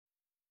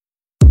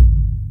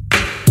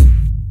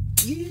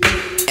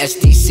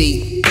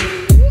SDC,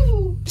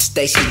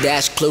 Stacy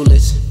Dash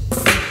Clueless,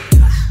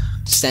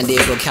 San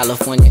Diego,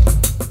 California.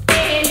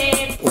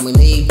 When we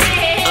leave,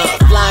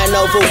 flying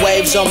over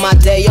waves on my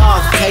day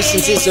off.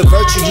 Patience is a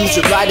virtue, use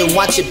it right and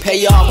watch it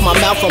pay off. My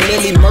mouth from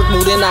Lily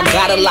Merkmood and I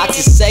got a lot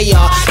to say,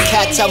 y'all.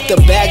 Cats out the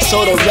bag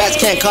so the rats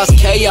can't cause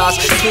chaos.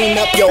 Clean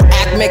up your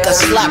act, make a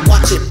slap,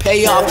 watch it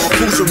pay off.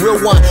 Who's a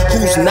real one,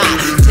 who's not?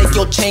 Take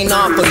your chain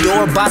off,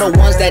 adore by the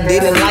ones that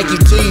didn't like you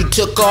till you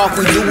took off.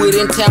 We do it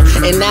in town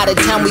and out of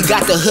town, we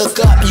got the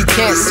hook up. You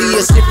can't see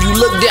us if you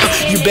look down,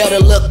 you better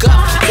look up.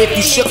 If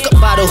you shook up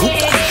by the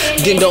hookah,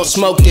 then don't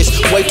smoke this,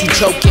 way too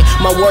choking.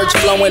 My words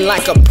flowing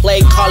like a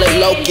plague, call it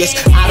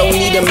locust. I don't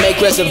need to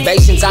make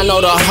reservations, I know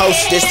the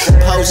hostess.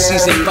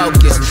 Post-season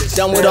focus,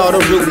 done with all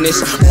the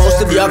rudeness.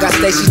 Most of y'all got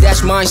Stacy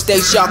Dash mind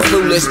states, y'all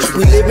clueless.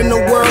 We live in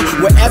a world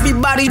where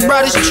everybody's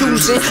brother's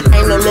choosing.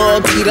 Ain't no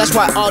loyalty, that's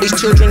why all these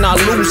children are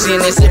losing.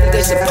 As if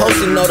they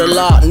supposed to know the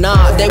law,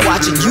 nah, they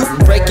watching you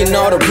breaking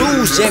all the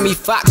rules. Jamie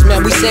Foxx,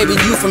 man, we saving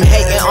you from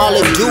hating all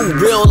it do.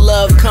 Real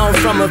love come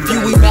from a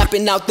few, we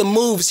mapping out the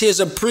moves. Here's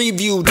a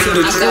preview to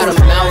the truth. I got a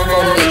mouth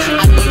on me,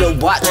 I need to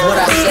watch what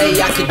I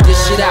say, I could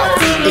dish it out.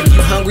 If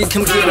you hungry,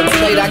 come get a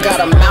plate, I got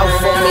a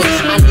mouth on me.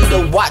 I need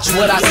to watch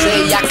what I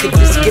say, I could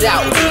just get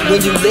out.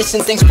 When you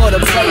listen, thanks for the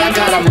play, I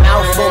got a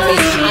mouth on me.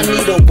 I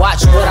need to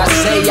watch what I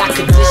say, I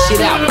could dish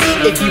it out.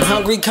 If you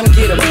hungry, come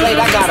get a plate,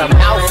 I got a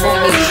mouth on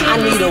me. I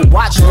need to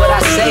watch what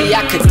I say,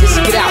 I could just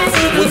get out.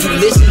 When you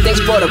listen,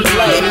 thanks for the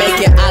play.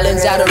 Making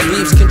islands out of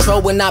reefs,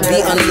 control when I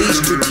be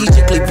unleashed.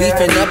 Strategically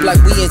beefing up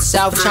like we in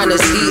South China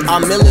Sea.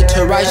 I'll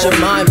militarize your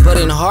mind, but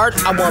in heart,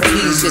 I want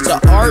peace. It's an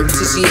art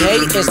to see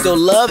hate and still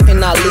love and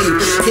not leave.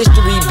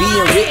 History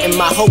being written,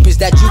 my hope is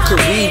that you could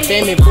read.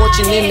 Fame and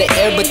fortune in the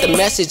air, but the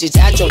message is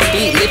at your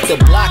feet. Lift the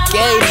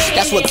blockade,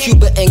 that's what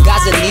Cuba and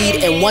Gaza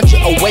need. And once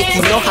you're awake,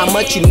 you know how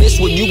much you miss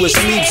when you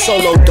asleep.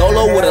 Solo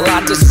dolo with a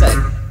lot to say.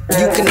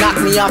 You can knock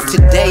me off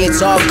today,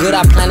 it's all good.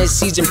 I planted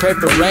seeds and pray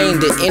for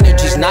rain. The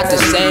energy's not the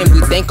same,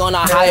 we think on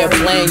a higher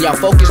plane. Y'all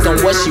focused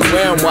on what she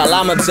wearing while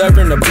I'm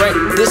observing the break.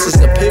 This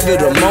is a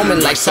pivotal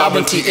moment like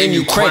sovereignty in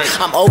Ukraine.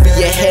 I'm over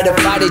your head, a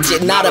fighter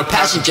jet, not a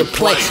passenger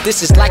plane.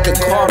 This is like a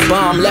car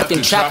bomb left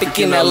in traffic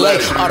in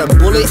LA. All the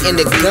bullet and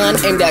the gun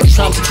aimed at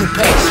Trump's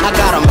toupee. I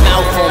got a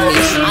mouth on me,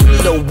 I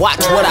need to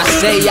watch what I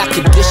say, I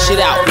could dish it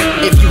out.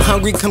 If you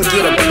hungry, come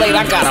get a plate,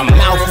 I got a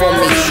mouth on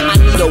me. I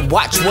need to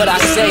watch what I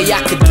say,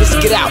 I could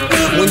just get out.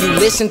 When you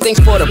listen, thanks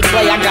for the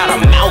play, I got a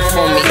mouth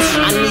on me.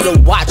 I need to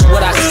watch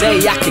what I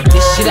say, I could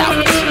dish it out.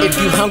 If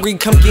you hungry,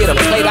 come get a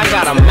plate, I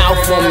got a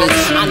mouth on me.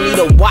 I need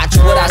to watch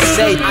what I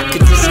say, I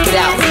could just get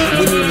out.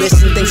 When you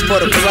listen, thanks for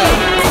the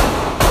play.